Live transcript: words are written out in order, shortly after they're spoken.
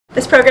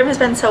This program has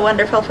been so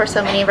wonderful for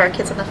so many of our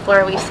kids on the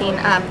floor. We've seen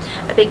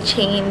a big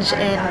change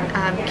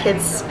in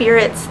kids'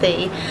 spirits.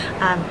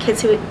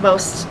 Kids who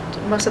most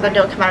of them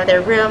don't come out of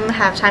their room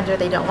have times where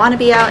they don't want to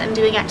be out and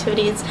doing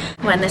activities.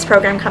 When this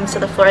program comes to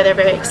the floor, they're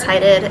very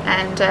excited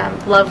and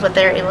love what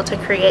they're able to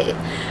create.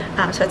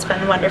 So it's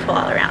been wonderful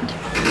all around.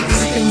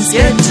 Things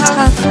get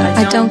tough,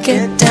 I don't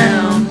get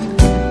down.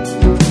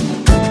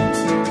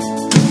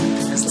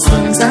 As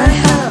long as I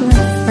have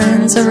my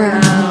friends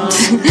around.